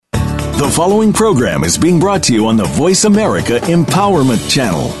The following program is being brought to you on the Voice America Empowerment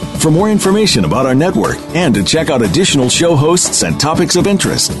Channel. For more information about our network and to check out additional show hosts and topics of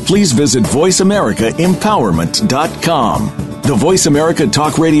interest, please visit voiceamericaempowerment.com. The Voice America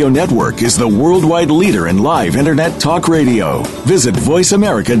Talk Radio Network is the worldwide leader in live Internet talk radio. Visit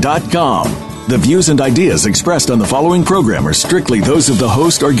voiceamerica.com. The views and ideas expressed on the following program are strictly those of the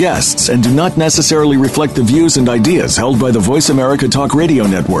host or guests and do not necessarily reflect the views and ideas held by the Voice America Talk Radio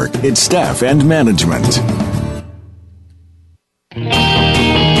Network, its staff, and management.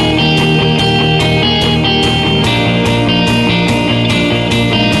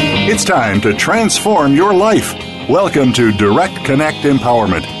 It's time to transform your life. Welcome to Direct Connect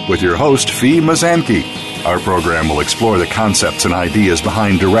Empowerment with your host, Fee Mazanke. Our program will explore the concepts and ideas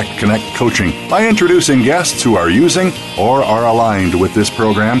behind Direct Connect coaching by introducing guests who are using or are aligned with this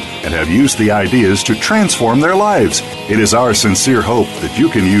program and have used the ideas to transform their lives. It is our sincere hope that you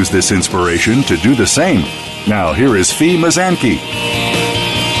can use this inspiration to do the same. Now, here is Fee Mazanke.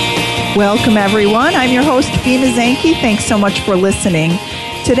 Welcome, everyone. I'm your host, Fee Mazanke. Thanks so much for listening.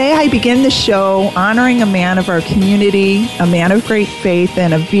 Today, I begin the show honoring a man of our community, a man of great faith,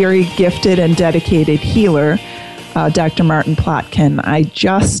 and a very gifted and dedicated healer, Dr. Martin Plotkin. I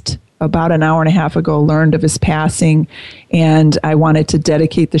just about an hour and a half ago learned of his passing, and I wanted to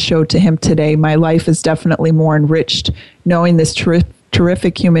dedicate the show to him today. My life is definitely more enriched knowing this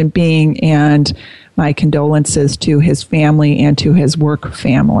terrific human being, and my condolences to his family and to his work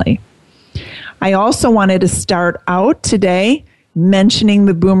family. I also wanted to start out today mentioning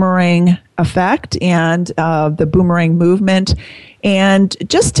the boomerang effect and the boomerang movement. And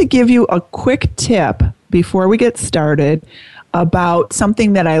just to give you a quick tip before we get started about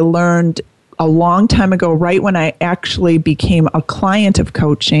something that I learned a long time ago, right when I actually became a client of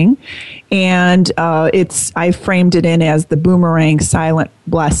coaching. And I framed it in as the boomerang silent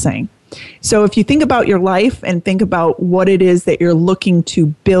blessing. So if you think about your life and think about what it is that you're looking to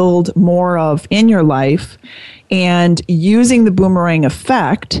build more of in your life, and using the boomerang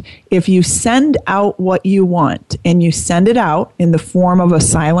effect, if you send out what you want and you send it out in the form of a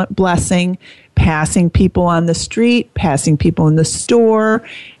silent blessing, passing people on the street, passing people in the store,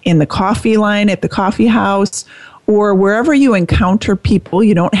 in the coffee line at the coffee house, or wherever you encounter people,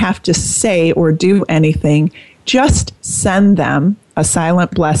 you don't have to say or do anything. Just send them a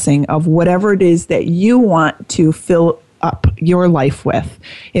silent blessing of whatever it is that you want to fill up your life with.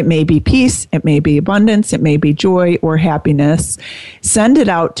 It may be peace, it may be abundance, it may be joy or happiness. Send it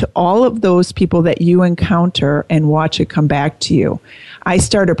out to all of those people that you encounter and watch it come back to you. I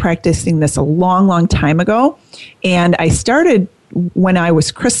started practicing this a long, long time ago, and I started when I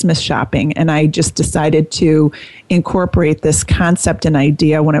was Christmas shopping, and I just decided to incorporate this concept and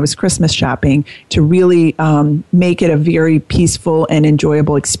idea when I was Christmas shopping to really make it a very peaceful and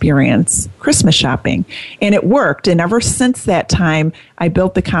enjoyable experience, Christmas shopping. And it worked. And ever since that time, I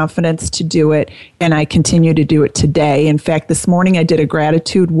built the confidence to do it, and I continue to do it today. In fact, this morning I did a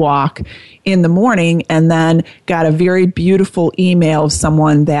gratitude walk in the morning and then got a very beautiful email of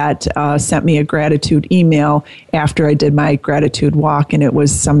someone that sent me a gratitude email after I did my gratitude walk, and it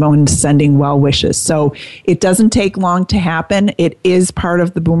was someone sending well wishes. So it doesn't take long to happen. It is part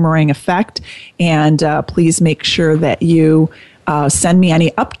of the boomerang effect, and please make sure that you send me any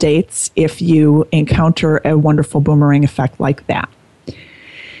updates if you encounter a wonderful boomerang effect like that.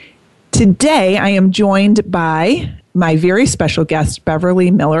 Today, I am joined by my very special guest, Beverly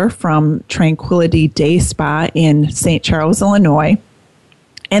Miller from Tranquility Day Spa in St. Charles, Illinois.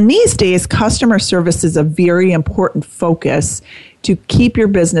 And these days, customer service is a very important focus to keep your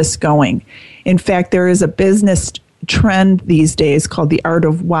business going. In fact, there is a business trend these days called the Art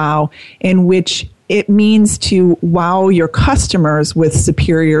of Wow, in which it means to wow your customers with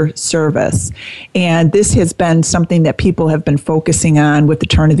superior service. And this has been something that people have been focusing on with the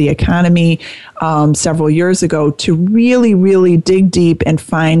turn of the economy several years ago to really, really dig deep and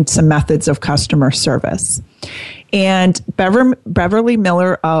find some methods of customer service. And Beverly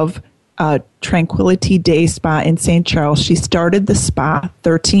Miller of Tranquility Day Spa in St. Charles, she started the spa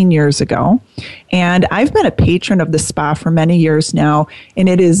 13 years ago. And I've been a patron of the spa for many years now, and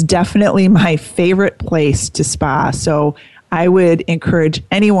it is definitely my favorite place to spa. So I would encourage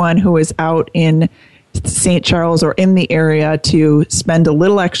anyone who is out in St. Charles or in the area to spend a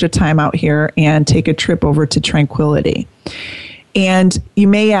little extra time out here and take a trip over to Tranquility. And you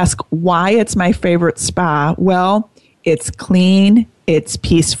may ask why it's my favorite spa. Well, it's clean, it's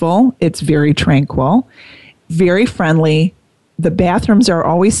peaceful, it's very tranquil, very friendly, The bathrooms are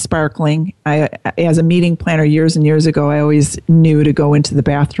always sparkling. As a meeting planner years and years ago, I always knew to go into the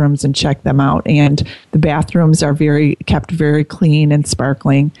bathrooms and check them out. And the bathrooms are kept very clean and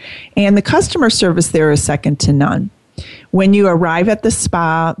sparkling. And the customer service there is second to none. When you arrive at the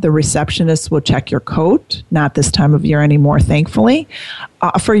spa, the receptionist will check your coat, not this time of year anymore, thankfully,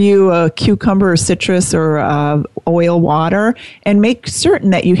 offer you a cucumber or citrus or oil water, and make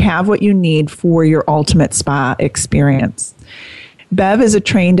certain that you have what you need for your ultimate spa experience. Bev is a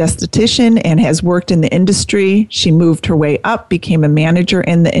trained esthetician and has worked in the industry. She moved her way up, became a manager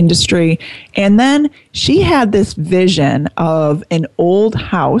in the industry, and then she had this vision of an old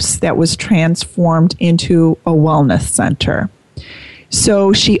house that was transformed into a wellness center.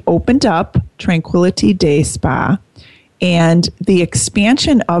 So she opened up Tranquility Day Spa, and the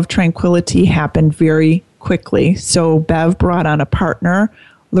expansion of Tranquility happened very quickly. So Bev brought on a partner,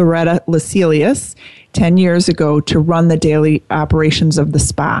 Loretta Lascelius, 10 years ago to run the daily operations of the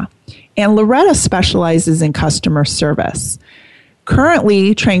spa. And Loretta specializes in customer service.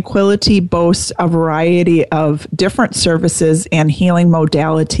 Currently, Tranquility boasts a variety of different services and healing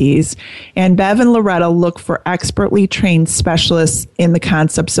modalities, and Bev and Loretta look for expertly trained specialists in the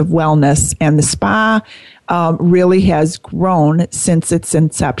concepts of wellness, and the spa really has grown since its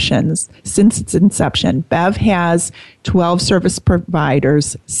inception. Bev has 12 service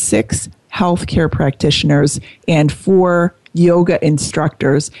providers, 6 healthcare practitioners, and 4 yoga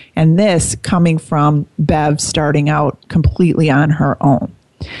instructors, and this coming from Bev starting out completely on her own.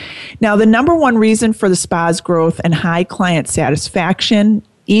 Now, the number one reason for the spa's growth and high client satisfaction,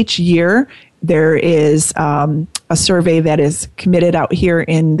 each year there is a survey that is committed out here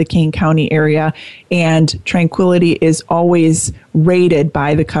in the Kane County area, and Tranquility is always rated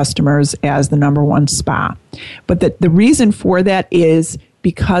by the customers as the number one spa. But the reason for that is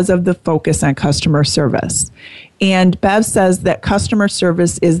because of the focus on customer service. And Bev says that customer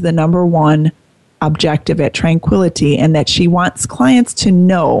service is the number one objective at Tranquility, and that she wants clients to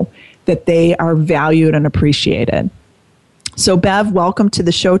know that they are valued and appreciated. So Bev, welcome to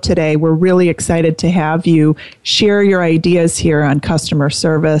the show today. We're really excited to have you share your ideas here on customer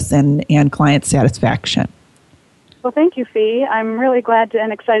service and client satisfaction. Well, thank you, Fee. I'm really glad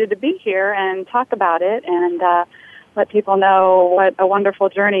and excited to be here and talk about it and let people know what a wonderful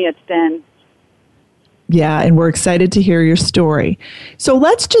journey it's been. Yeah, and we're excited to hear your story. So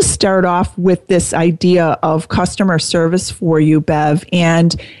let's just start off with this idea of customer service for you, Bev,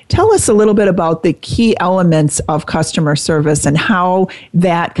 and tell us a little bit about the key elements of customer service and how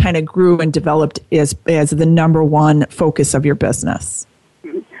that kind of grew and developed as the number one focus of your business.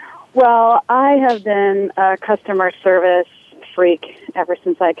 Well, I have been a customer service freak ever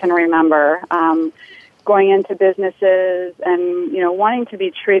since I can remember. Going into businesses and, wanting to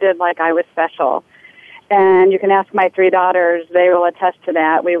be treated like I was special. And you can ask my 3 daughters, they will attest to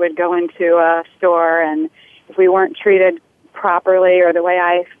that. We would go into a store, and if we weren't treated properly or the way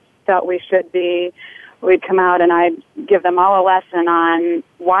I felt we should be, we'd come out and I'd give them all a lesson on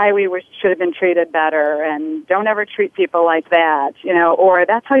why we should have been treated better, and don't ever treat people like that, or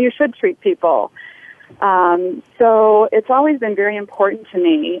that's how you should treat people. So it's always been very important to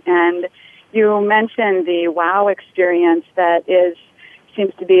me. And you mentioned the wow experience that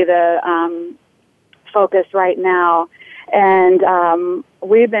seems to be the focus right now. And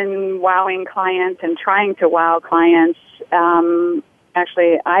we've been wowing clients and trying to wow clients.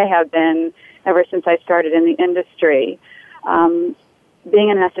 Actually, I have been ever since I started in the industry. Being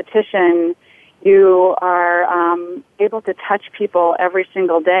an esthetician, you are able to touch people every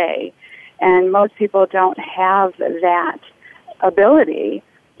single day. And most people don't have that ability,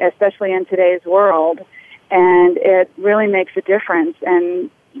 especially in today's world, and it really makes a difference. And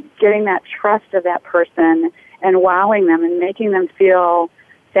getting that trust of that person and wowing them and making them feel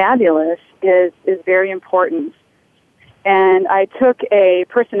fabulous is very important. And I took a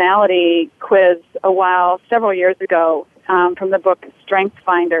personality quiz several years ago from the book Strength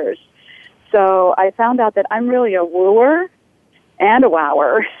Finders. So I found out that I'm really a wooer and a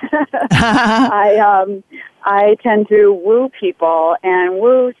wower. I tend to woo people, and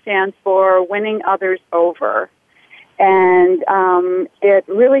woo stands for winning others over. And it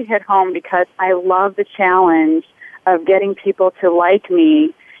really hit home because I love the challenge of getting people to like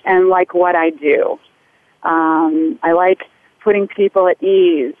me and like what I do. I like putting people at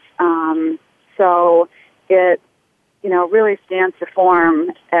ease. So it, really stands to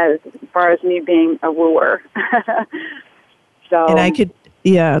form as far as me being a wooer. And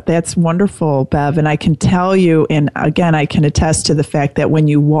that's wonderful, Bev. And I can tell you, and again, I can attest to the fact that when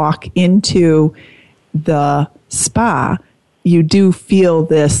you walk into the spa, you do feel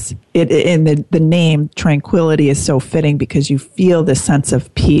this, in the name Tranquility is so fitting because you feel this sense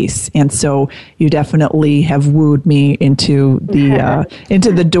of peace. And so you definitely have wooed me into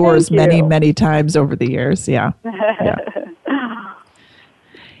the doors many times over the years. Yeah.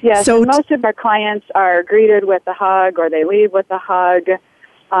 Yes, so most of our clients are greeted with a hug or they leave with a hug.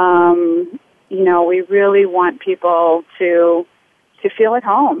 We really want people to feel at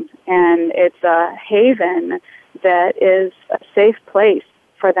home, and it's a haven that is a safe place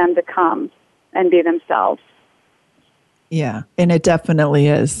for them to come and be themselves. Yeah, and it definitely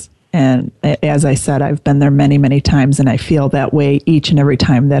is. And as I said, I've been there many times, and I feel that way each and every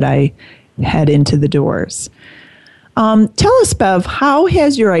time that I head into the doors. Tell us, Bev, how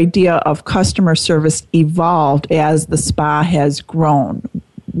has your idea of customer service evolved as the spa has grown?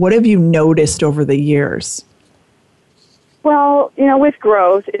 What have you noticed over the years? Well, with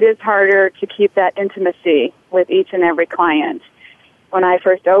growth, it is harder to keep that intimacy with each and every client. When I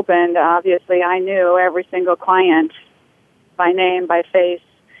first opened, obviously I knew every single client by name, by face,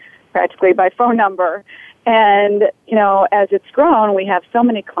 practically by phone number. And, as it's grown, we have so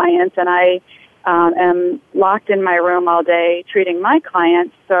many clients, and I am locked in my room all day treating my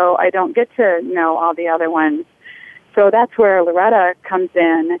clients, so I don't get to know all the other ones. So that's where Loretta comes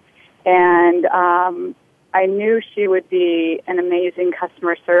in, and I knew she would be an amazing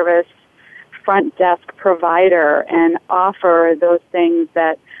customer service front desk provider and offer those things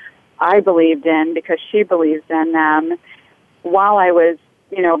that I believed in because she believes in them while I was,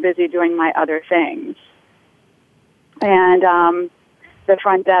 busy doing my other things. And the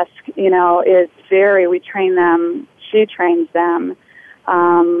front desk, is we train them, she trains them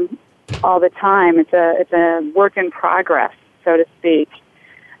all the time. It's a work in progress, so to speak,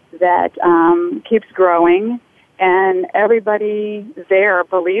 that keeps growing, and everybody there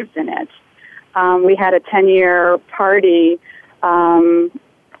believes in it. We had a 10-year party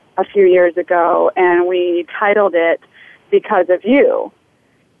a few years ago, and we titled it Because of You.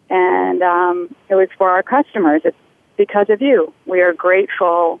 And it was for our customers. It's because of you. We are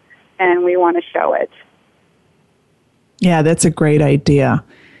grateful, and we want to show it. Yeah, that's a great idea.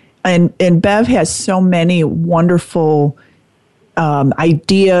 And Bev has so many wonderful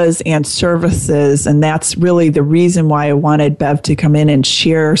ideas and services, and that's really the reason why I wanted Bev to come in and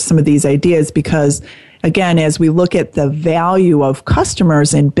share some of these ideas, because again, as we look at the value of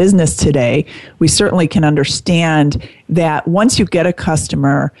customers in business today, we certainly can understand that once you get a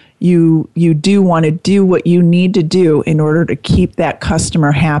customer, you do want to do what you need to do in order to keep that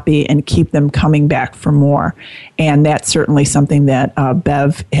customer happy and keep them coming back for more. And that's certainly something that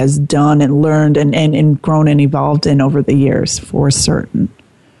Bev has done and learned and grown and evolved in over the years, for certain.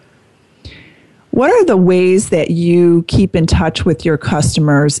 What are the ways that you keep in touch with your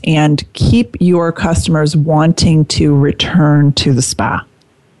customers and keep your customers wanting to return to the spa?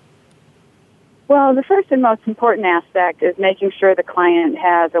 Well, the first and most important aspect is making sure the client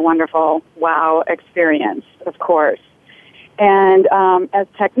has a wonderful wow experience, of course. And as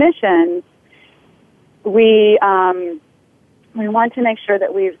technicians, we want to make sure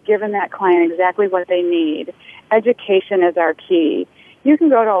that we've given that client exactly what they need. Education is our key. You can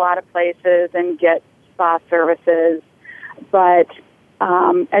go to a lot of places and get spa services, but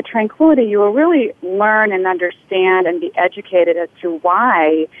at Tranquility, you will really learn and understand and be educated as to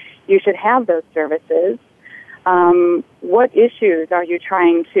why you should have those services. What issues are you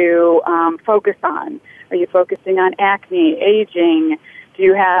trying to focus on? Are you focusing on acne, aging? Do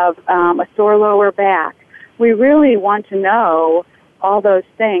you have a sore lower back? We really want to know all those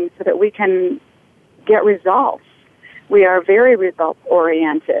things so that we can get results. We are very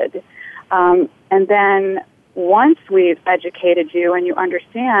results-oriented. And then once we've educated you and you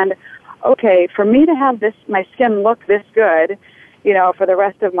understand, okay, for me to have my skin look this good, for the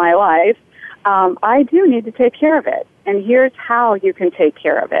rest of my life, I do need to take care of it. And here's how you can take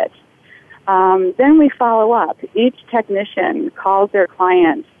care of it. Then we follow up. Each technician calls their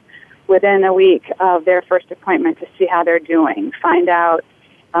clients within a week of their first appointment to see how they're doing, find out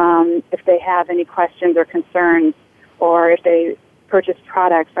if they have any questions or concerns, or if they purchase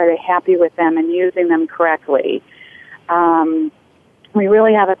products, are they happy with them and using them correctly? We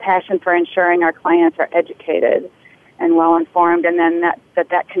really have a passion for ensuring our clients are educated and well-informed, and then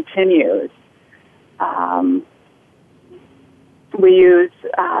that continues. We use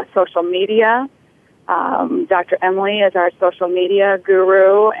social media. Dr. Emily is our social media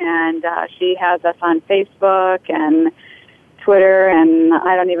guru, and she has us on Facebook and Twitter, and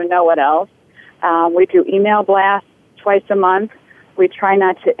I don't even know what else. We do email blasts twice a month. We try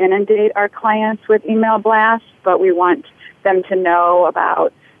not to inundate our clients with email blasts, but we want them to know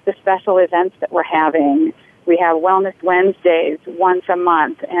about the special events that we're having, We have Wellness Wednesdays once a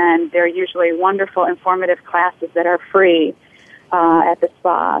month, and they're usually wonderful, informative classes that are free at the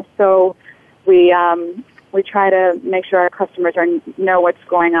spa. So we try to make sure our customers know what's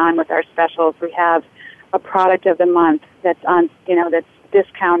going on with our specials. We have a product of the month that's that's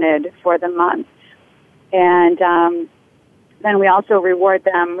discounted for the month, and then we also reward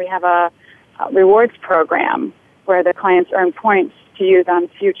them. We have a rewards program where the clients earn points to use on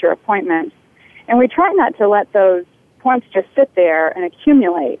future appointments. And we try not to let those points just sit there and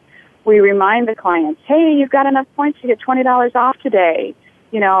accumulate. We remind the clients, hey, you've got enough points to get $20 off today.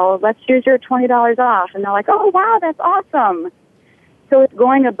 Let's use your $20 off. And they're like, oh, wow, that's awesome. So it's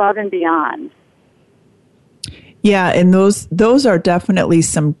going above and beyond. Yeah, and those are definitely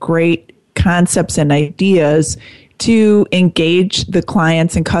some great concepts and ideas to engage the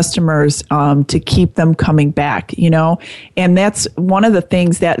clients and customers to keep them coming back, and that's one of the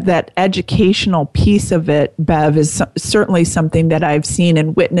things that educational piece of it, Bev, is certainly something that I've seen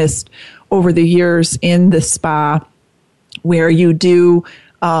and witnessed over the years in the spa, where you do,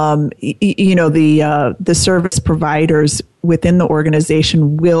 the service providers within the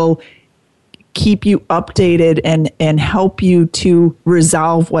organization will keep you updated and help you to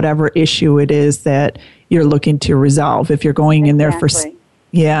resolve whatever issue it is that you're looking to resolve. If you're going in there if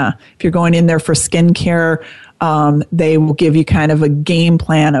you're going in there for skincare, they will give you kind of a game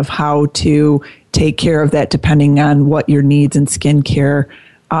plan of how to take care of that depending on what your needs in skincare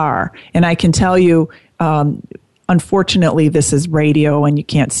are. And I can tell you, unfortunately, this is radio and you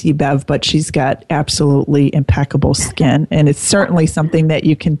can't see Bev, but she's got absolutely impeccable skin. And it's certainly something that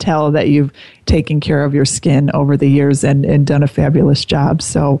you can tell that you've taken care of your skin over the years and done a fabulous job.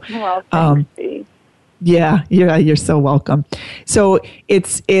 So, well, thanks, Steve. Yeah, you're so welcome. So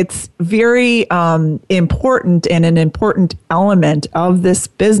it's very important and an important element of this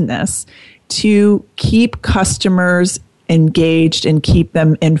business to keep customers engaged and keep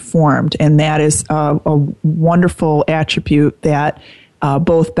them informed. And that is a wonderful attribute that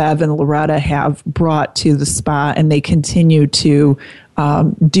both Bev and Loretta have brought to the spa, and they continue to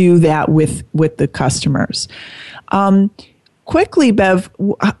do that with the customers. Quickly, Bev,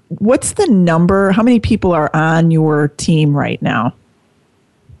 what's the number? How many people are on your team right now?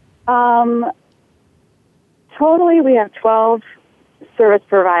 Totally, we have 12 service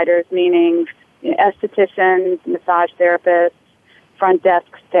providers, meaning estheticians, massage therapists, front desk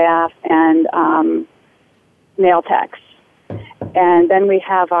staff, and nail techs. And then we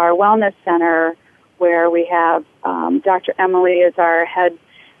have our wellness center where we have Dr. Emily is our head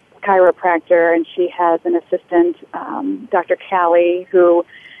chiropractor, and she has an assistant, Dr. Callie, who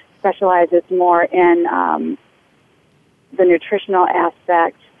specializes more in the nutritional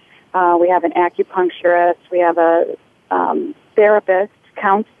aspect. We have an acupuncturist. We have a therapist,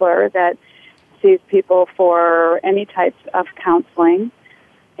 counselor that sees people for any types of counseling.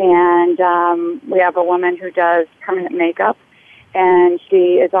 And we have a woman who does permanent makeup, and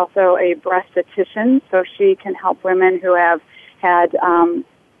she is also a breastesthetician, so she can help women who have had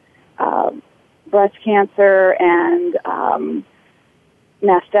breast cancer and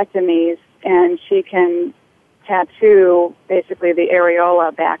mastectomies, and she can tattoo basically the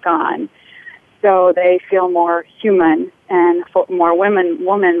areola back on, so they feel more human and more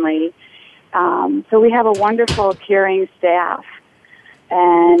womanly. So we have a wonderful, caring staff,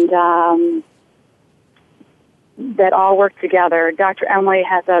 and that all work together. Dr. Emily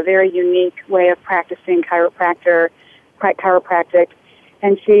has a very unique way of practicing chiropractic,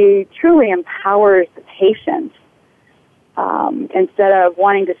 and she truly empowers the patient. Instead of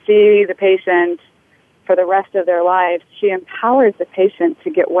wanting to see the patient for the rest of their lives, she empowers the patient to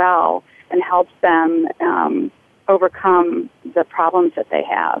get well and helps them overcome the problems that they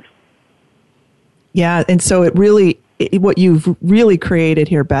have. Yeah, and so what you've really created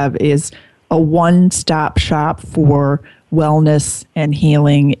here, Bev, is a one-stop shop for wellness and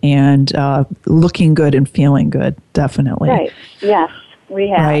healing and looking good and feeling good, definitely. Right, yes, we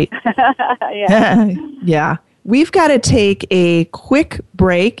have. Right. Yeah. Yeah. We've got to take a quick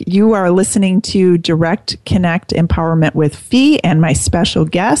break. You are listening to Direct Connect Empowerment with Fee and my special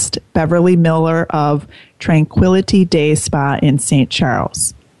guest, Beverly Miller of Tranquility Day Spa in St.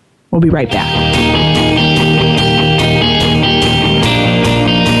 Charles. We'll be right back.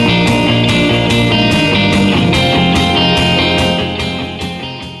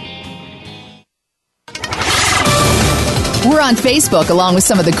 We're on Facebook along with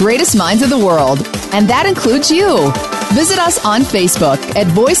some of the greatest minds of the world, and that includes you. Visit us on Facebook at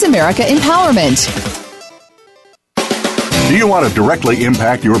Voice America Empowerment. Do you want to directly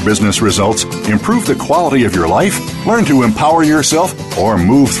impact your business results, improve the quality of your life, learn to empower yourself, or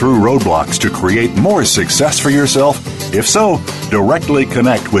move through roadblocks to create more success for yourself? If so, directly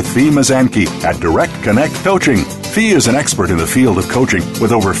connect with Fee Mazanke at Direct Connect Coaching. Fee is an expert in the field of coaching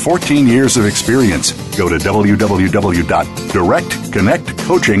with over 14 years of experience. Go to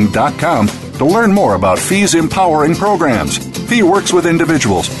www.directconnectcoaching.com to learn more about Fee's empowering programs. Fee works with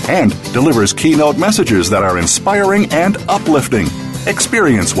individuals and delivers keynote messages that are inspiring and uplifting.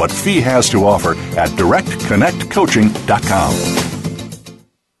 Experience what Fee has to offer at directconnectcoaching.com.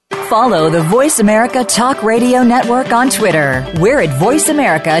 Follow the Voice America Talk Radio Network on Twitter. We're at Voice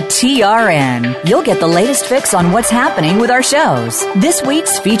America TRN. You'll get the latest fix on what's happening with our shows, this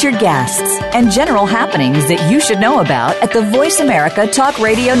week's featured guests, and general happenings that you should know about at the Voice America Talk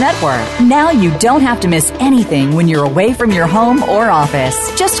Radio Network. Now you don't have to miss anything when you're away from your home or office.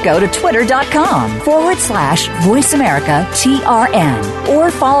 Just go to twitter.com/Voice America TRN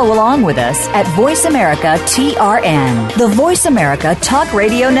or follow along with us at Voice America TRN. The Voice America Talk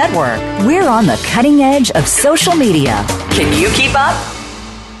Radio Network. We're on the cutting edge of social media. Can you keep up?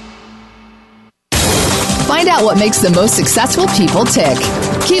 Find out what makes the most successful people tick.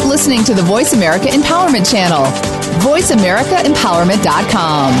 Keep listening to the Voice America Empowerment Channel.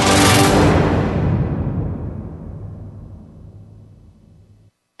 VoiceAmericaEmpowerment.com.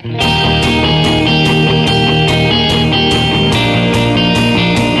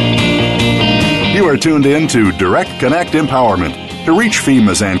 You are tuned in to Direct Connect Empowerment. To reach Fee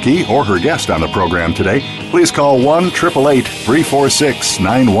Mazanke or her guest on the program today, please call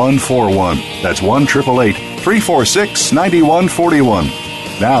 1-888-346-9141. That's 1-888-346-9141.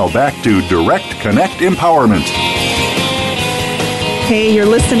 Now back to Direct Connect Empowerment. Hey, you're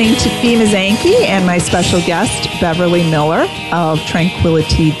listening to Fee Mazanke and my special guest, Beverly Miller of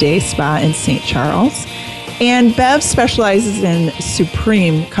Tranquility Day Spa in St. Charles. And Bev specializes in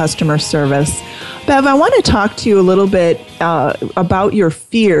supreme customer service. Bev, I want to talk to you a little bit about your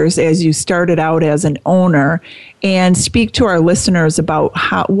fears as you started out as an owner and speak to our listeners about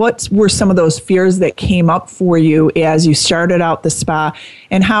what were some of those fears that came up for you as you started out the spa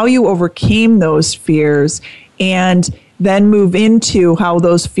and how you overcame those fears, and then move into how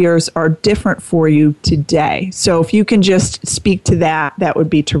those fears are different for you today. So if you can just speak to that, that would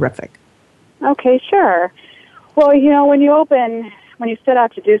be terrific. Okay, sure. Well, when you set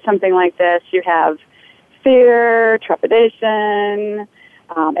out to do something like this, you have fear, trepidation,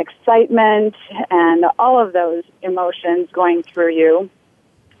 excitement, and all of those emotions going through you.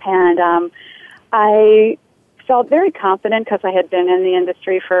 And I felt very confident because I had been in the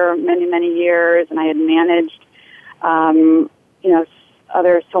industry for many, many years, and I had managed,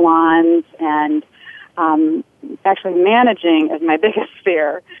 other salons, and actually managing is my biggest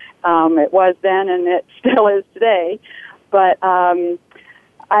fear. It was then, and it still is today. But I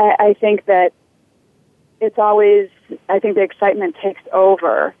think that it's always, I think the excitement takes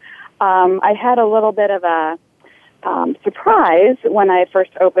over. I had a little bit of a surprise when I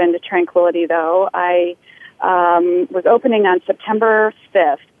first opened Tranquility, though. I was opening on September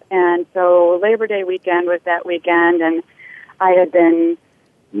 5th, and so Labor Day weekend was that weekend, and I had been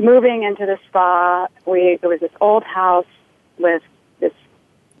moving into the spa. It was this old house with this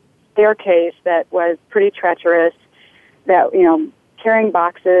staircase that was pretty treacherous, that, carrying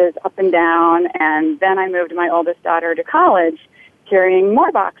boxes up and down, and then I moved my oldest daughter to college carrying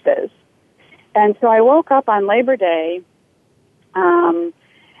more boxes. And so I woke up on Labor Day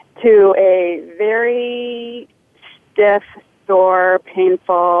to a very stiff, sore,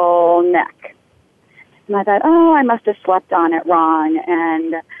 painful neck. And I thought, I must have slept on it wrong.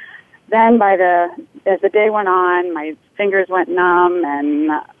 And then as the day went on, my fingers went numb,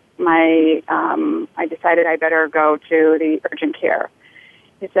 and I decided I better go to the urgent care.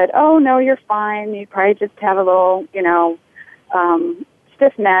 He said, "Oh, no, you're fine. You probably just have a little,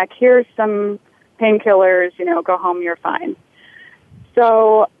 stiff neck. Here's some painkillers, go home, you're fine."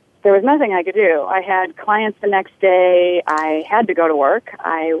 So there was nothing I could do. I had clients the next day. I had to go to work.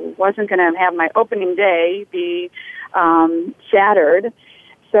 I wasn't going to have my opening day be shattered.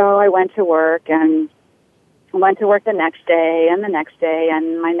 So I went to work, and went to work the next day, and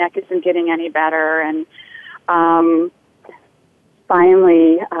my neck isn't getting any better. And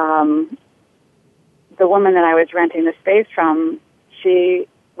finally, the woman that I was renting the space from, she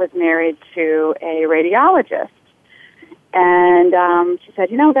was married to a radiologist. And she said,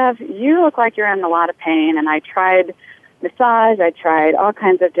 Bev, you look like you're in a lot of pain. And I tried massage. I tried all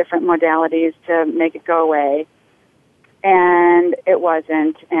kinds of different modalities to make it go away. And it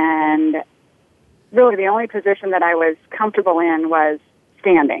wasn't. And really the only position that I was comfortable in was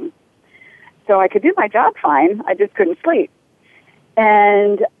standing. So I could do my job fine. I just couldn't sleep.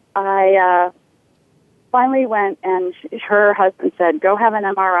 And I finally went, and her husband said, go have an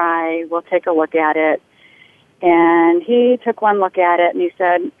MRI. We'll take a look at it. And he took one look at it, and he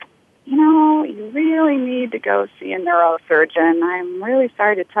said, you know, you really need to go see a neurosurgeon. I'm really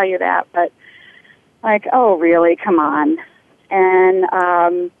sorry to tell you that, but like, oh, really? Come on.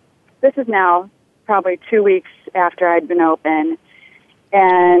 And this is now probably 2 weeks after I'd been open.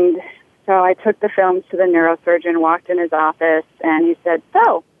 And so I took the films to the neurosurgeon, walked in his office, and he said,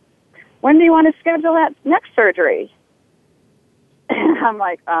 so, when do you want to schedule that next surgery? And I'm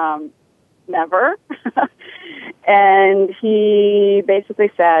like, never. And he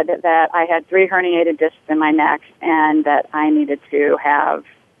basically said that I had 3 herniated discs in my neck and that I needed to have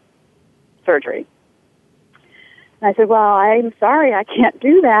surgery. And I said, well, I'm sorry, I can't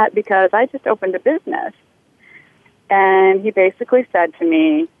do that because I just opened a business. And he basically said to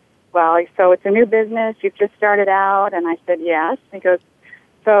me, well, so it's a new business, you've just started out? And I said, yes. And he goes,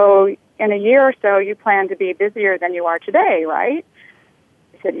 so in a year or so, you plan to be busier than you are today, right?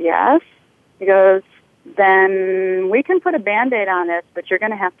 I said, yes. He goes, then we can put a Band-Aid on this, but you're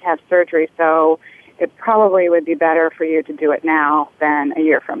going to have surgery, so it probably would be better for you to do it now than a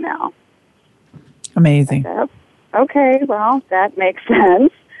year from now. Amazing. I said, okay, well, that makes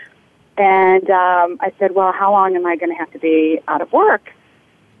sense. And I said, well, how long am I going to have to be out of work?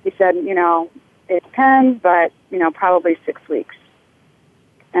 He said, you know, it depends, but, you know, probably 6 weeks.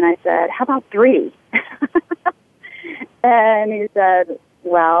 And I said, how about 3? And he said,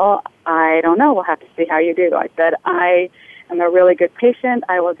 well, I don't know. We'll have to see how you do. I said, I am a really good patient.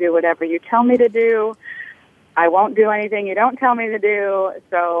 I will do whatever you tell me to do. I won't do anything you don't tell me to do,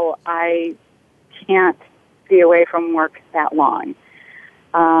 so I can't be away from work that long.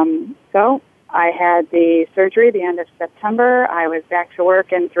 So I had the surgery the end of September. I was back to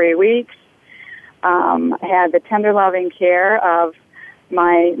work in 3 weeks. I had the tender loving care of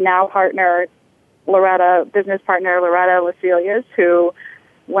my now partner, business partner, Loretta Lascilius, who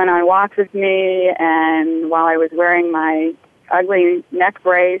went on walks with me, and while I was wearing my ugly neck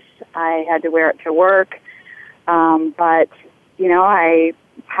brace, I had to wear it to work. But, you know, I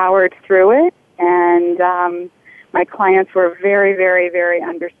powered through it, and my clients were very, very, very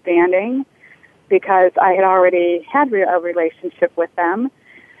understanding because I had already had a relationship with them.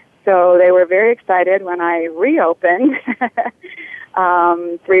 So they were very excited when I reopened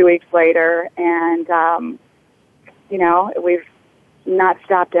 3 weeks later, and, you know, we've not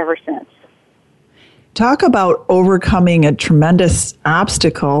stopped ever since. Talk about overcoming a tremendous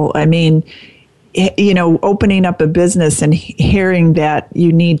obstacle. I mean, you know, opening up a business and hearing that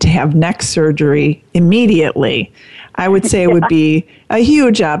you need to have neck surgery immediately, I would say would be a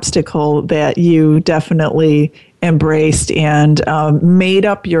huge obstacle that you definitely embraced and made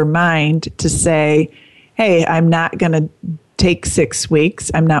up your mind to say, hey, I'm not going to take 6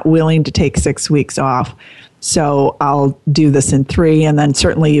 weeks. I'm not willing to take 6 weeks off. So I'll do this in 3. And then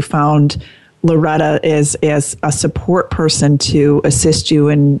certainly you found Loretta as a support person to assist you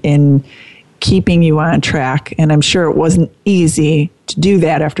in keeping you on track. And I'm sure it wasn't easy to do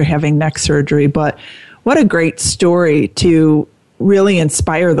that after having neck surgery, but what a great story to really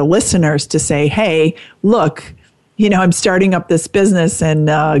inspire the listeners to say, hey, look, you know, I'm starting up this business, and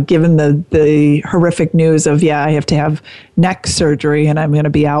given the horrific news of, I have to have neck surgery and I'm going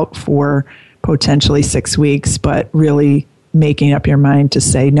to be out for potentially 6 weeks, but really making up your mind to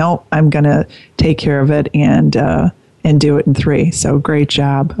say, no, I'm going to take care of it and do it in 3. So great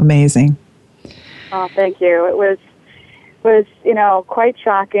job. Amazing. Oh, thank you. It was, you know, quite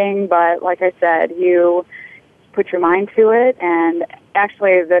shocking, but like I said, you put your mind to it, and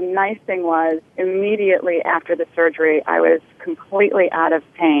actually the nice thing was immediately after the surgery, I was completely out of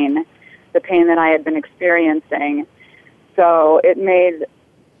pain, the pain that I had been experiencing. So it made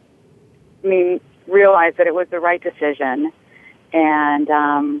me realize that it was the right decision,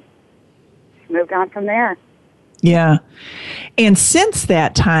 and moved on from there. Yeah. And since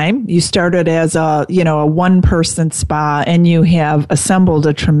that time, you started as a one-person spa, and you have assembled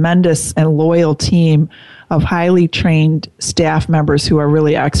a tremendous and loyal team of highly trained staff members who are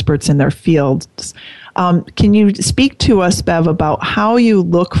really experts in their fields. Can you speak to us, Bev, about how you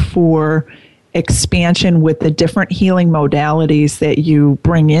look for expansion with the different healing modalities that you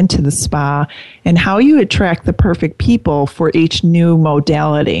bring into the spa, and how you attract the perfect people for each new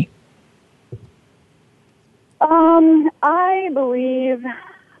modality? I believe,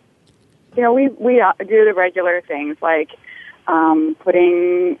 you know, we do the regular things like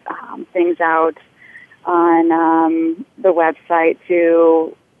putting things out on the website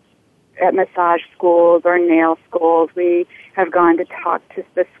at massage schools or nail schools. We have gone to talk to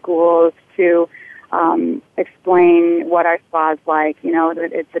the schools to explain what our spa's like, that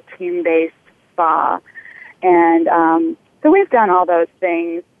it's a team-based spa. And so we've done all those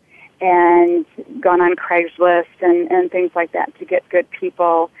things and gone on Craigslist and things like that to get good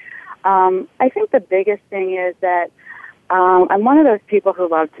people. I think the biggest thing is that I'm one of those people who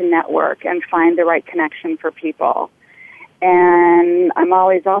love to network and find the right connection for people. And I'm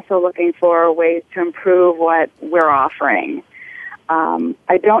always also looking for ways to improve what we're offering.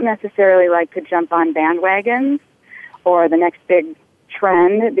 I don't necessarily like to jump on bandwagons or the next big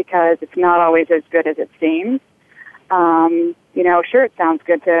trend because it's not always as good as it seems. Sure, it sounds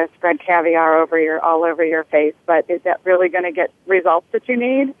good to spread caviar all over your face, but is that really going to get results that you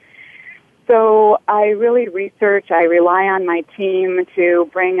need? So I really research. I rely on my team to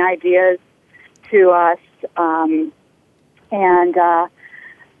bring ideas to us, and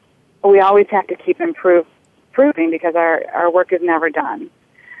we always have to keep improving because our work is never done.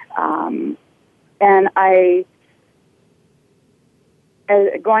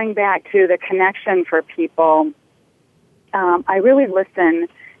 Going back to the connection for people, I really listen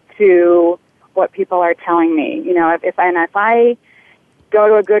to what people are telling me. If I go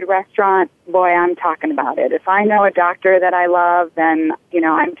to a good restaurant, boy, I'm talking about it. If I know a doctor that I love, then,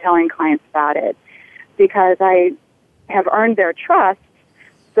 I'm telling clients about it because I have earned their trust.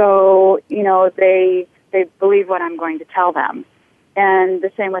 So, they believe what I'm going to tell them. And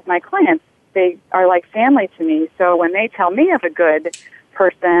the same with my clients. They are like family to me. So when they tell me of a good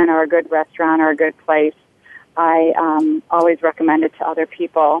person or a good restaurant or a good place, I always recommend it to other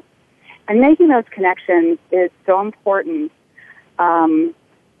people. And making those connections is so important.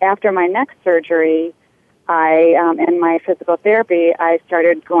 After my neck surgery, and my physical therapy, I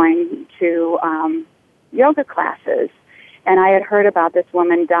started going to yoga classes. And I had heard about this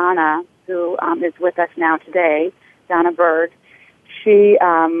woman, Donna, who is with us now today, Donna Berg. She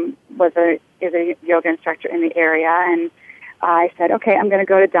is a yoga instructor in the area, and I said, okay, I'm going to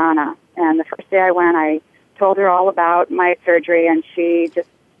go to Donna. And the first day I went, I told her all about my surgery, and she just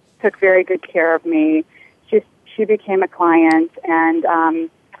took very good care of me. She became a client, and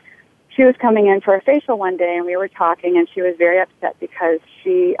she was coming in for a facial one day, and we were talking, and she was very upset because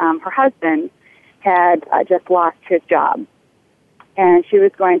her husband had just lost his job, and she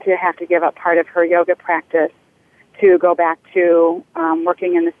was going to have to give up part of her yoga practice to go back to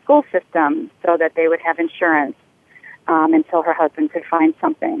working in the school system so that they would have insurance until her husband could find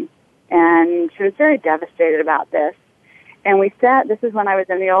something. And she was very devastated about this. And this is when I was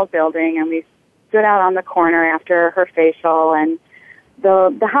in the old building, and we stood out on the corner after her facial, and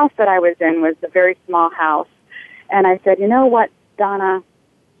the house that I was in was a very small house. And I said, you know what, Donna,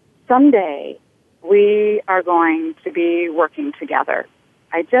 someday we are going to be working together.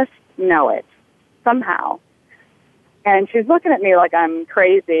 I just know it, somehow. And she's looking at me like I'm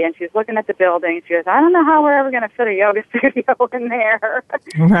crazy, and she's looking at the building. She goes, I don't know how we're ever going to fit a yoga studio in there.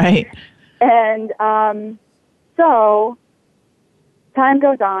 Right. And so time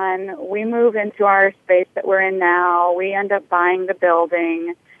goes on. We move into our space that we're in now. We end up buying the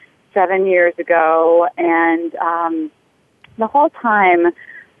building 7 years ago, and the whole time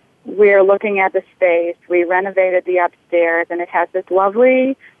we're looking at the space. We renovated the upstairs, and it has this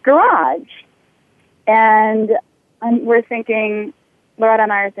lovely garage. And we're thinking, Loretta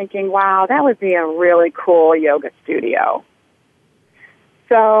and I are thinking, wow, that would be a really cool yoga studio.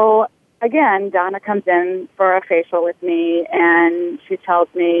 So, again, Donna comes in for a facial with me, and she tells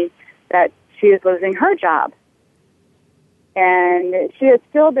me that she is losing her job. And she has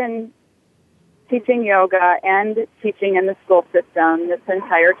still been teaching yoga and teaching in the school system this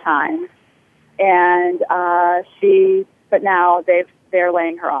entire time. And but now they're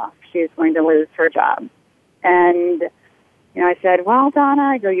laying her off. She's going to lose her job. And, I said, well, Donna,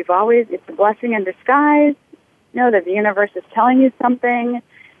 I go, it's a blessing in disguise. That the universe is telling you something.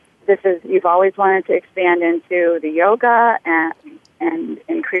 You've always wanted to expand into the yoga and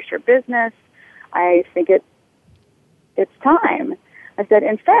increase your business. I think it's time. I said,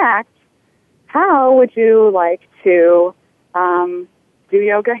 in fact, how would you like to do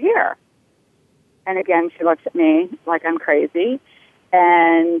yoga here? And again, she looks at me like I'm crazy,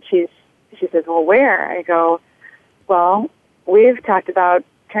 and she says, well, where? I go, well, we've talked about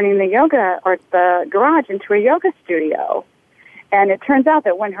turning the yoga or the garage into a yoga studio. And it turns out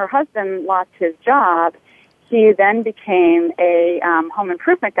that when her husband lost his job, he then became a home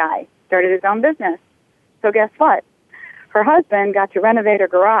improvement guy, started his own business. So guess what? Her husband got to renovate her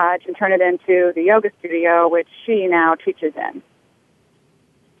garage and turn it into the yoga studio, which she now teaches in.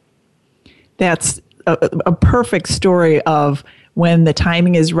 That's a perfect story of when the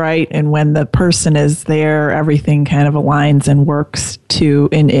timing is right and when the person is there, everything kind of aligns and works to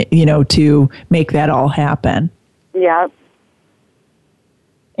make that all happen. Yeah.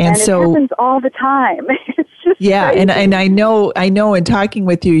 And so, it happens all the time. It's just crazy. and I know in talking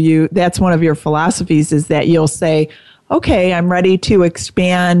with you, that's one of your philosophies, is that you'll say, okay, I'm ready to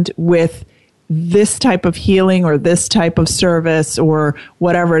expand with this type of healing or this type of service or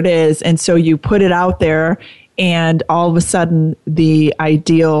whatever it is. And so you put it out there, and all of a sudden the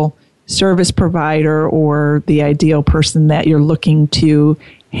ideal service provider or the ideal person that you're looking to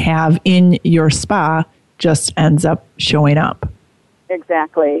have in your spa just ends up showing up.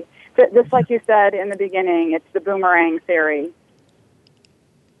 Exactly. Just like you said in the beginning, it's the boomerang theory.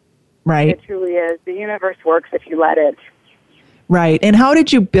 Right. It truly is. The universe works if you let it. Right. And how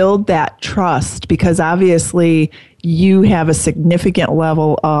did you build that trust? Because obviously you have a significant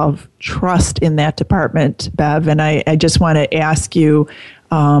level of trust in that department, Bev, and I just want to ask you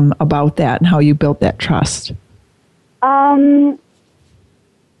about that and how you built that trust. I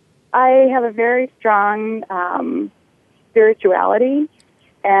have a very strong spirituality,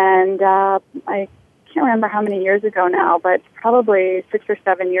 and I can't remember how many years ago now, but probably 6 or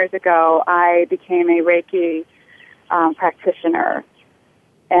 7 years ago, I became a Reiki practitioner,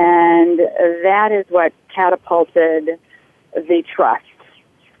 and that is what catapulted the trust.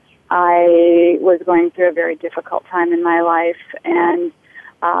 I was going through a very difficult time in my life, and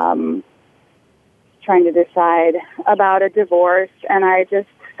trying to decide about a divorce, and I just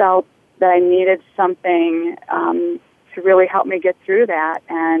felt that I needed something to really help me get through that.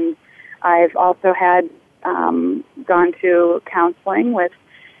 And I've also had gone to counseling with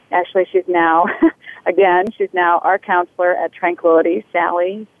Ashley. She's now, she's now our counselor at Tranquility,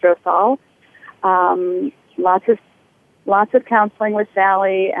 Sally Strothal. Lots of counseling with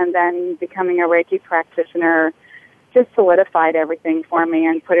Sally, and then becoming a Reiki practitioner just solidified everything for me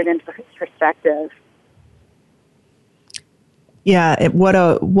and put it into perspective. Yeah, what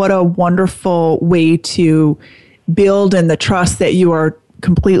a wonderful way to build in the trust that you are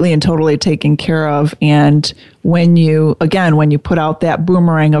completely and totally taken care of. And when you put out that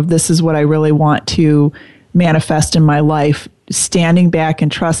boomerang of this is what I really want to manifest in my life, standing back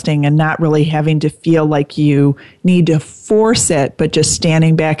and trusting and not really having to feel like you need to force it, but just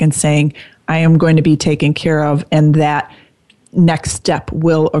standing back and saying, I am going to be taken care of, and that next step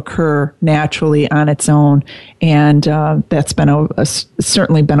will occur naturally on its own. And that's been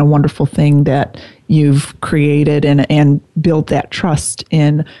certainly been a wonderful thing that you've created and built that trust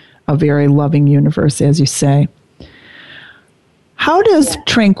in a very loving universe, as you say. How does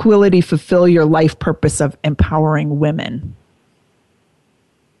Tranquility fulfill your life purpose of empowering women?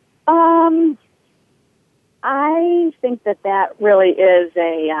 I think that really is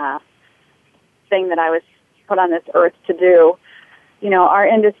a thing that I was put on this earth to do. You know, our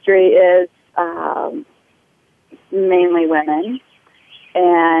industry is mainly women,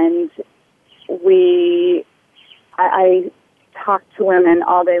 and I talk to women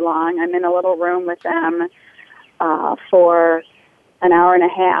all day long. I'm in a little room with them for an hour and a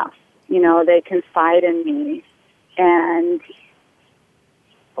half. You know, they confide in me, and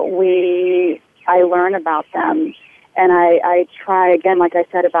I learn about them, and I try, again, like I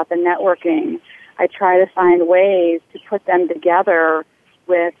said about the networking, I try to find ways to put them together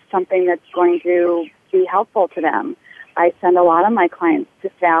with something that's going to be helpful to them. I send a lot of my clients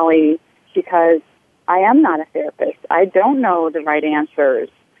to Sally because I am not a therapist. I don't know the right answers,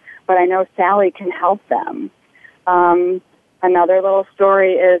 but I know Sally can help them. Another little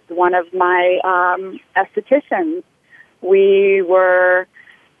story is one of my estheticians. We were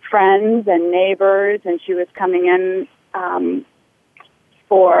friends and neighbors, and she was coming in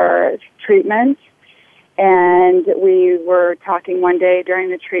for treatment. And we were talking one day during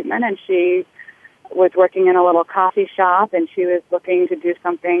the treatment, and she was working in a little coffee shop, and she was looking to do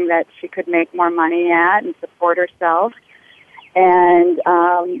something that she could make more money at and support herself. And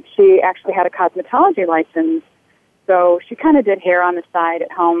she actually had a cosmetology license, so she kind of did hair on the side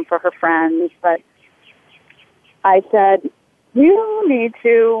at home for her friends. But I said,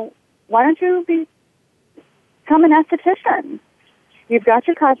 why don't you become an esthetician? You've got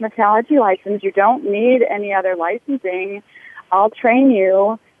your cosmetology license. You don't need any other licensing. I'll train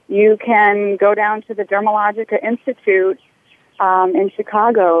you. You can go down to the Dermalogica Institute in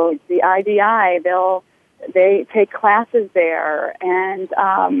Chicago, the IDI. They take classes there. And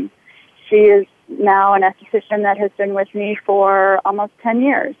she is now an esthetician that has been with me for almost 10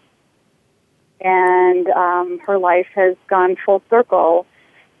 years. And her life has gone full circle.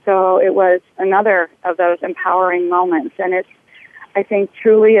 So it was another of those empowering moments. And I think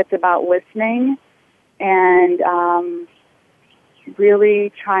truly it's about listening and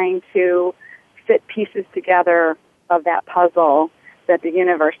really trying to fit pieces together of that puzzle that the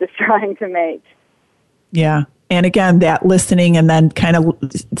universe is trying to make. Yeah. And again, that listening and then kind of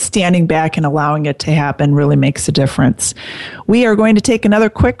standing back and allowing it to happen really makes a difference. We are going to take another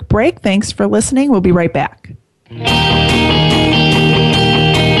quick break. Thanks for listening. We'll be right back.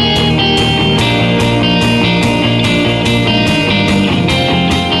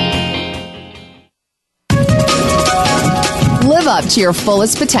 Live up to your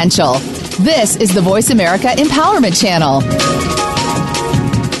fullest potential. This is the Voice America Empowerment Channel.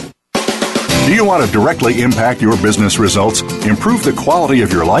 Do you want to directly impact your business results, improve the quality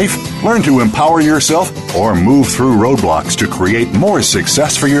of your life, learn to empower yourself, or move through roadblocks to create more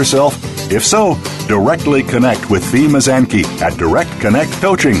success for yourself? If so, directly connect with Fee Mazanke at Direct Connect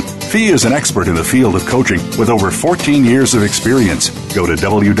Coaching. Fee is an expert in the field of coaching with over 14 years of experience. Go to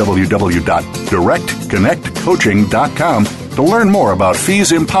www.directconnectcoaching.com to learn more about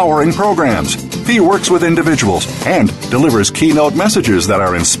Fee's empowering programs. Fee works with individuals and delivers keynote messages that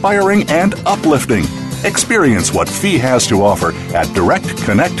are inspiring and uplifting. Experience what Fee has to offer at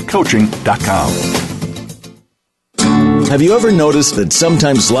directconnectcoaching.com. Have you ever noticed that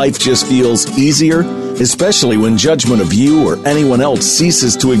sometimes life just feels easier, especially when judgment of you or anyone else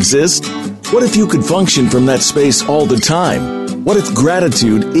ceases to exist? What if you could function from that space all the time? What if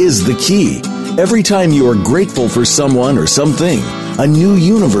gratitude is the key? Every time you are grateful for someone or something, a new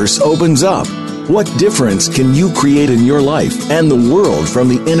universe opens up. What difference can you create in your life and the world from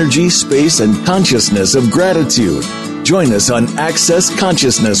the energy, space, and consciousness of gratitude? Join us on Access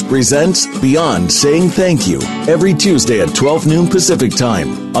Consciousness Presents Beyond Saying Thank You every Tuesday at 12 noon Pacific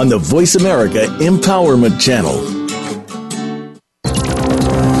Time on the Voice America Empowerment Channel.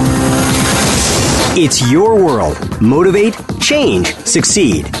 It's your world. Motivate, change,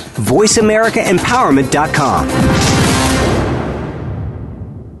 succeed. VoiceAmericaEmpowerment.com.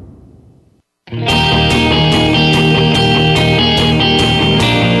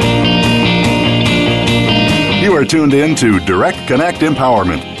 You are tuned in to Direct Connect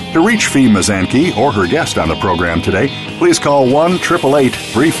Empowerment. To reach Fee Mazanke or her guest on the program today, please call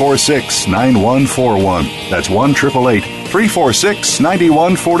 1-888-346-9141. That's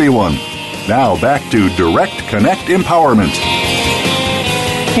 1-888-346-9141. Now back to Direct Connect Empowerment.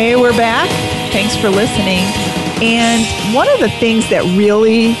 Hey, we're back. Thanks for listening. And one of the things that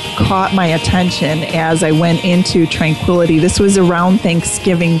really caught my attention as I went into Tranquility, this was around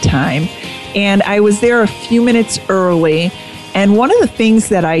Thanksgiving time, and I was there a few minutes early. And one of the things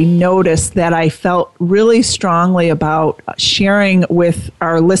that I noticed that I felt really strongly about sharing with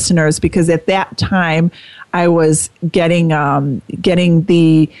our listeners, because at that time I was going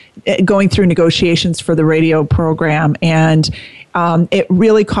through negotiations for the radio program, and it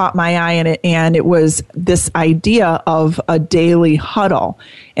really caught my eye in it, and it was this idea of a daily huddle.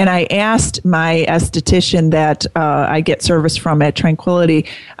 And I asked my esthetician that I get service from at Tranquility,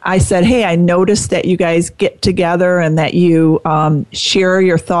 I said, hey, I noticed that you guys get together and that you share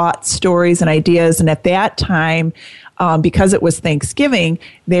your thoughts, stories, and ideas. And at that time, because it was Thanksgiving,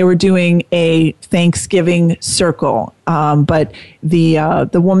 they were doing a Thanksgiving circle. But the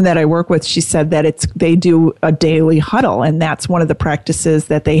woman that I work with, she said that they do a daily huddle, and that's one of the practices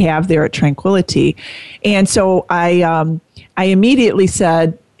that they have there at Tranquility. And so I immediately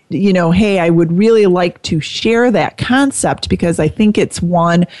said, hey, I would really like to share that concept, because I think it's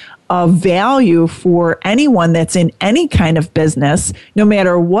one of value for anyone that's in any kind of business, no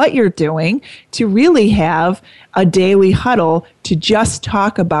matter what you're doing, to really have a daily huddle to just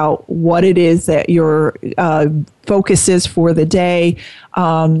talk about what it is that your focus is for the day.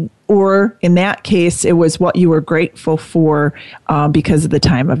 Or in that case, it was what you were grateful for because of the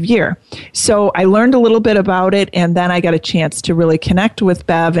time of year. So I learned a little bit about it, and then I got a chance to really connect with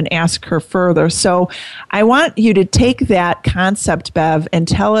Bev and ask her further. So I want you to take that concept, Bev, and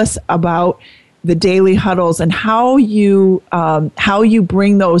tell us about the daily huddles and how you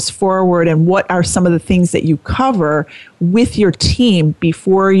bring those forward, and what are some of the things that you cover with your team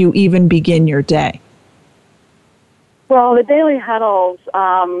before you even begin your day. Well, the daily huddles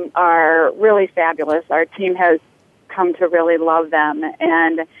are really fabulous. Our team has come to really love them.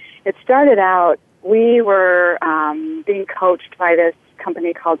 And it started out, we were being coached by this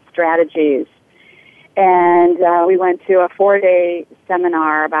company called Strategies. And we went to a 4-day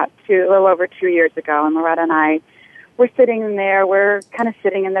seminar a little over 2 years ago. And Loretta and I were sitting in there. We're kind of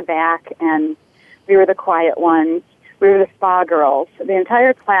sitting in the back, and we were the quiet ones. We were the spa girls. The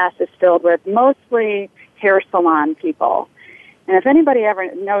entire class is filled with mostly hair salon people. And if anybody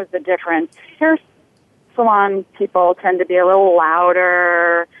ever knows the difference, hair salon people tend to be a little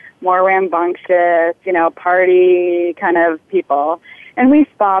louder, a more rambunctious, party kind of people. And we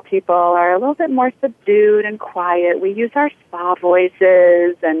spa people are a little bit more subdued and quiet. We use our spa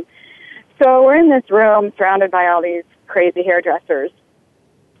voices. And so we're in this room surrounded by all these crazy hairdressers.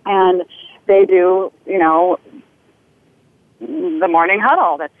 And they do, the morning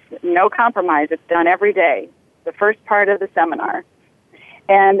huddle. That's no compromise. It's done every day, the first part of the seminar.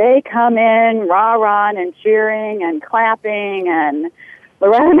 And they come in rah-rahing and cheering and clapping. And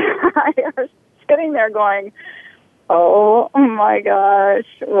Loretta and I are sitting there going, oh my gosh,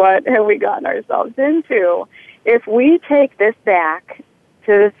 what have we gotten ourselves into? If we take this back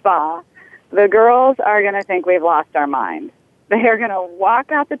to the spa, the girls are going to think we've lost our mind. They are going to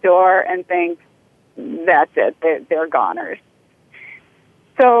walk out the door and think, that's it, they're goners.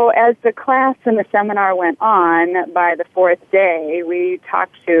 So as the class and the seminar went on, by the fourth day, we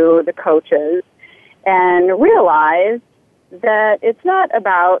talked to the coaches and realized that it's not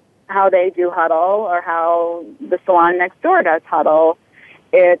about how they do huddle or how the salon next door does huddle.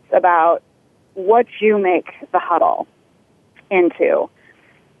 It's about what you make the huddle into.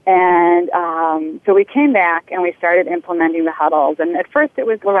 And so we came back and we started implementing the huddles. And at first it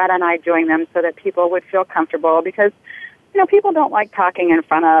was Loretta and I doing them so that people would feel comfortable because, people don't like talking in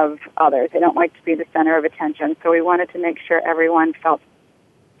front of others. They don't like to be the center of attention. So we wanted to make sure everyone felt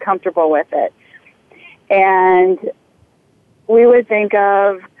comfortable with it. And we would think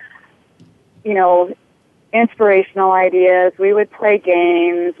of, inspirational ideas. We would play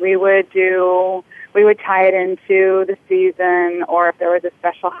games. We would tie it into the season, or if there was a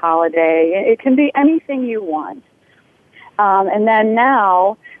special holiday. It can be anything you want. And then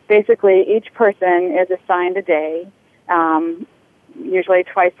now, basically, each person is assigned a day. Usually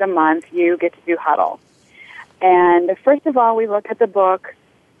twice a month, you get to do huddle. And first of all, we look at the book.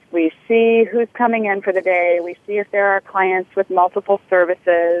 We see who's coming in for the day. We see if there are clients with multiple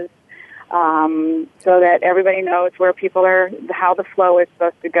services, so that everybody knows where people are, how the flow is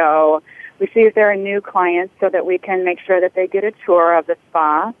supposed to go. We see if there are new clients so that we can make sure that they get a tour of the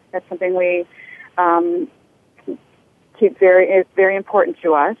spa. That's something we is very important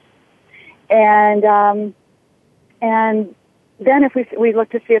to us. And then if we look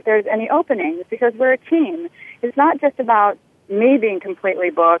to see if there's any openings, because we're a team. It's not just about me being completely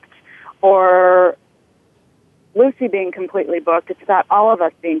booked or Lucy being completely booked. It's about all of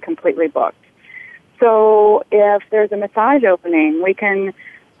us being completely booked. So if there's a massage opening, we can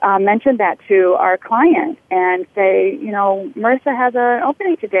mention that to our client and say, Marissa has an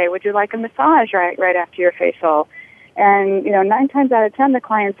opening today. Would you like a massage right after your facial? And, 9 times out of 10, the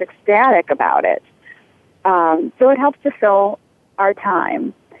client's ecstatic about it. So it helps to fill our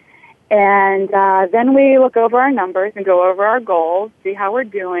time. And then we look over our numbers and go over our goals, see how we're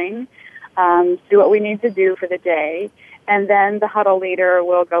doing, see what we need to do for the day. And then the huddle leader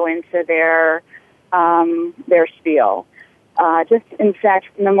will go into their spiel. Just in fact,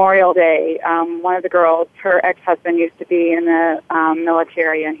 Memorial Day, one of the girls, her ex-husband used to be in the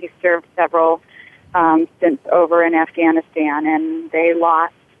military, and he served several stints over in Afghanistan, and they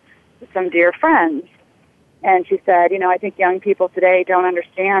lost some dear friends. And she said, I think young people today don't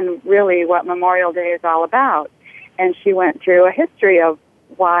understand really what Memorial Day is all about. And she went through a history of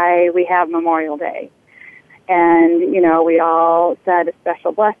why we have Memorial Day. And, we all said a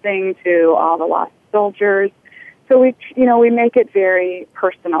special blessing to all the lost soldiers. So we make it very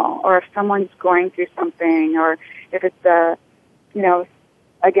personal. Or if someone's going through something, or if it's a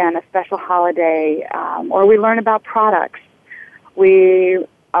special holiday, or we learn about products.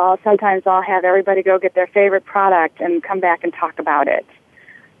 Sometimes I'll have everybody go get their favorite product and come back and talk about it.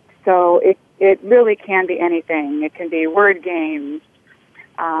 So it really can be anything. It can be word games.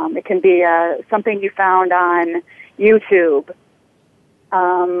 It can be something you found on YouTube.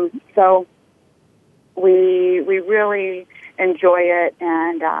 So we really enjoy it,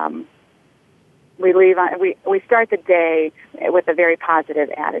 and we start the day with a very positive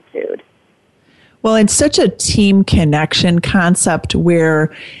attitude. Well, it's such a team connection concept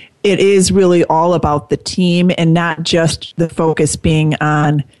where it is really all about the team and not just the focus being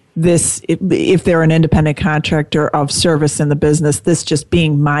on this, if they're an independent contractor of service in the business, this just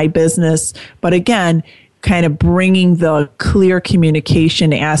being my business. But again, kind of bringing the clear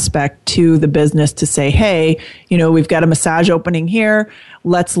communication aspect to the business to say, hey, we've got a massage opening here.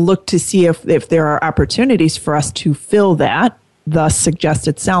 Let's look to see if there are opportunities for us to fill that, thus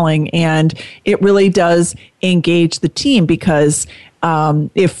suggested selling. And it really does engage the team because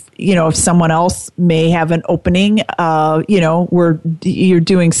if someone else may have an opening, you're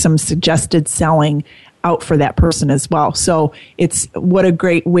doing some suggested selling out for that person as well. So it's what a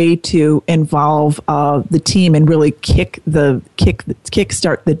great way to involve the team and really kickstart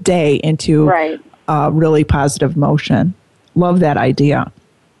the day into really positive motion. Love that idea.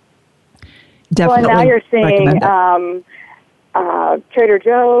 Definitely. Well, and now you're seeing Trader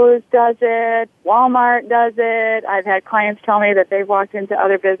Joe's does it, Walmart does it. I've had clients tell me that they've walked into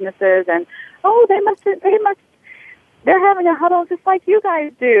other businesses and they're having a huddle just like you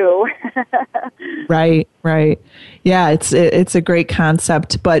guys do. Right. Yeah, it's a great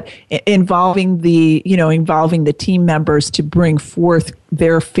concept, but involving the team members to bring forth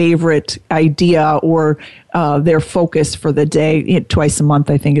their favorite idea or their focus for the day twice a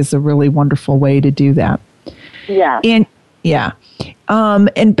month, I think, is a really wonderful way to do that. Yeah.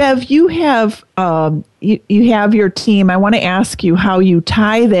 And Bev, you have you have your team. I want to ask you how you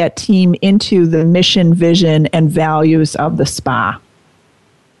tie that team into the mission, vision, and values of the spa.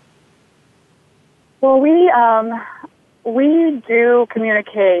 Well, we do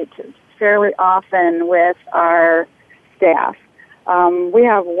communicate fairly often with our staff. We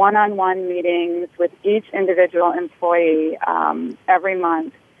have one-on-one meetings with each individual employee every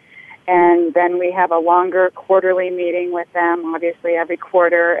month. And then we have a longer quarterly meeting with them, obviously every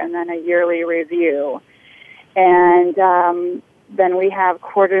quarter, and then a yearly review. And then we have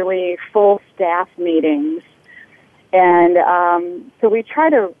quarterly full staff meetings. And so we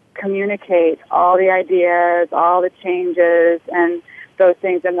try to communicate all the ideas, all the changes, and those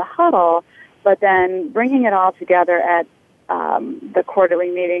things in the huddle, but then bringing it all together at the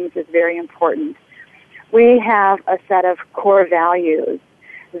quarterly meetings is very important. We have a set of core values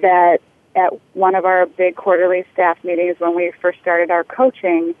that at one of our big quarterly staff meetings when we first started our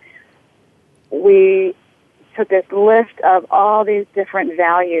coaching, we took this list of all these different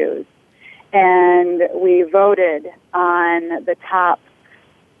values and we voted on the top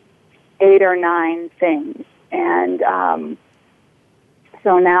 8 or 9 things. And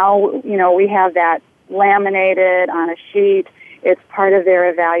so now, we have that laminated on a sheet. It's part of their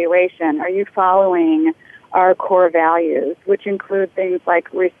evaluation. Are you following our core values, which include things like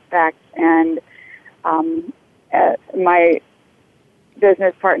respect and my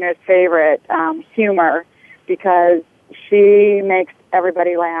business partner's favorite, humor, because she makes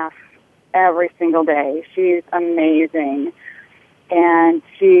everybody laugh every single day. She's amazing. And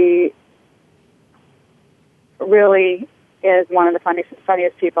she really is one of the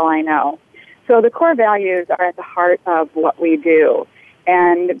funniest people I know. So the core values are at the heart of what we do.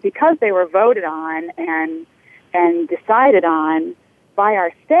 And because they were voted on and decided on by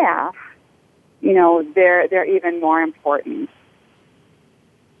our staff, they're even more important.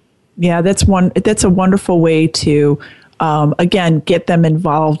 Yeah, that's a wonderful way to again get them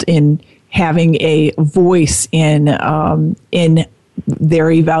involved in having a voice in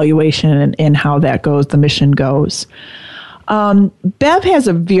their evaluation and how that goes, the mission goes. Bev has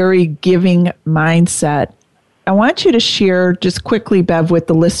a very giving mindset. I want you to share just quickly, Bev, with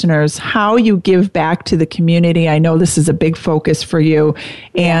the listeners how you give back to the community. I know this is a big focus for you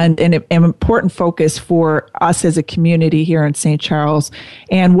and an important focus for us as a community here in St. Charles.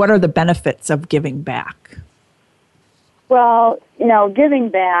 And what are the benefits of giving back? Well, giving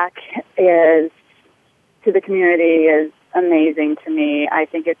back to the community is amazing to me. I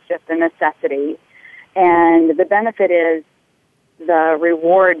think it's just a necessity. And the benefit is the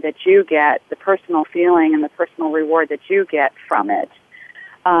reward that you get, the personal feeling and the personal reward that you get from it.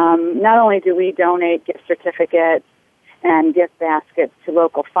 Not only do we donate gift certificates and gift baskets to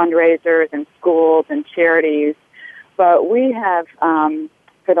local fundraisers and schools and charities, but we have,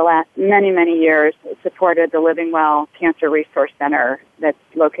 for the last many, many years, supported the Living Well Cancer Resource Center that's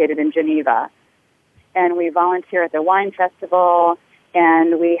located in Geneva. And we volunteer at the Wine Festival,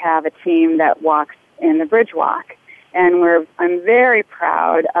 and we have a team that walks in the Bridge Walk. And I'm very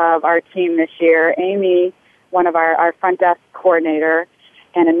proud of our team this year. Amy, one of our front desk coordinator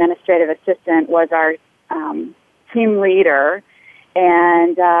and administrative assistant, was our team leader.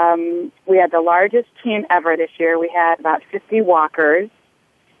 And we had the largest team ever this year. We had about 50 walkers,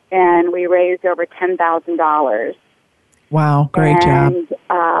 and we raised over $10,000. Wow, great job.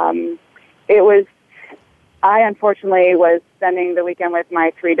 I unfortunately was spending the weekend with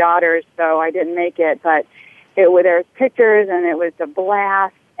my 3 daughters, so I didn't make it, but there was pictures, and it was a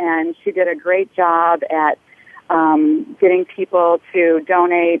blast, and she did a great job at getting people to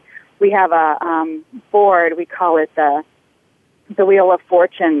donate. We have a board, we call it the Wheel of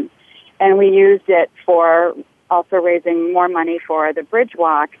Fortune, and we used it for also raising more money for the Bridge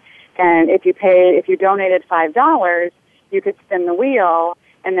Walk. And if you donated $5, you could spin the wheel,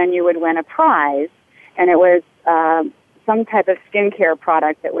 and then you would win a prize. And it was some type of skincare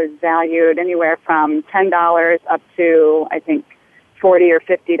product that was valued anywhere from $10 up to, I think, $40 or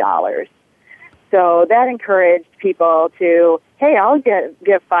 $50. So that encouraged people to, hey, I'll give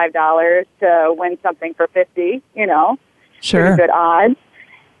 $5 to win something for $50, you know. Sure. Pretty good odds.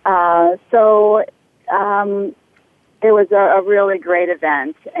 It was a really great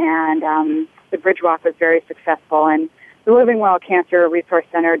event, and the Bridge Walk was very successful. And the Living Well Cancer Resource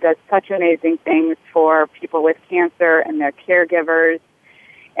Center does such amazing things for people with cancer and their caregivers.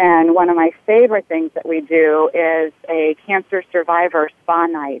 And one of my favorite things that we do is a cancer survivor spa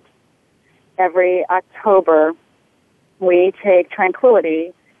night. Every October, we take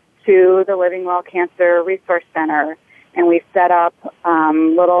Tranquility to the Living Well Cancer Resource Center, and we set up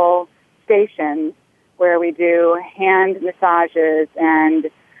little stations where we do hand massages and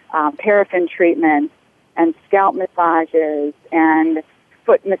paraffin treatments and scalp massages and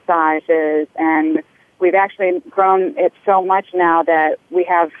foot massages. And we've actually grown it so much now that we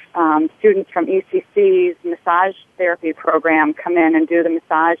have students from ECC's massage therapy program come in and do the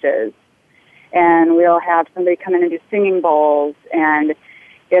massages. And we'll have somebody come in and do singing bowls. And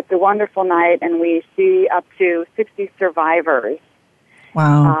it's a wonderful night, and we see up to 60 survivors.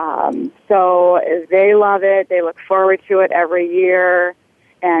 Wow. So they love it. They look forward to it every year,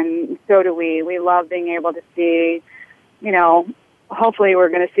 and so do we. We love being able to see, you know, hopefully we're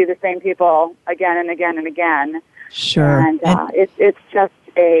going to see the same people again and again and again. Sure. And it's just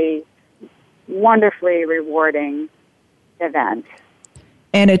a wonderfully rewarding event.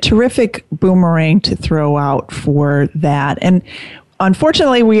 And a terrific boomerang to throw out for that. And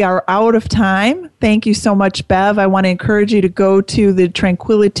unfortunately, we are out of time. Thank you so much, Bev. I want to encourage you to go to the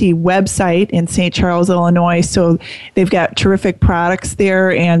Tranquility website in St. Charles, Illinois. So they've got terrific products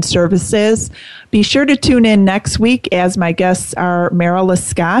there and services. Be sure to tune in next week as my guests are Marilla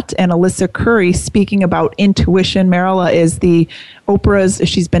Scott and Alyssa Curry speaking about intuition. Marilla is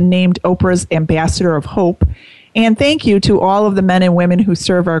she's been named Oprah's Ambassador of Hope. And thank you to all of the men and women who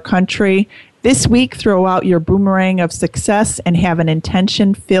serve our country. This week, throw out your boomerang of success and have an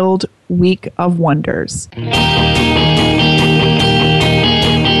intention-filled week of wonders.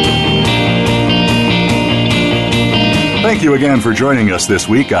 Thank you again for joining us this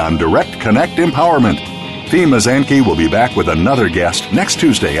week on Direct Connect Empowerment. Fee Mazanke will be back with another guest next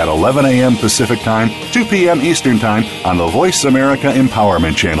Tuesday at 11 a.m. Pacific Time, 2 p.m. Eastern Time on the Voice America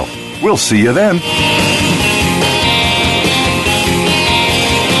Empowerment Channel. We'll see you then.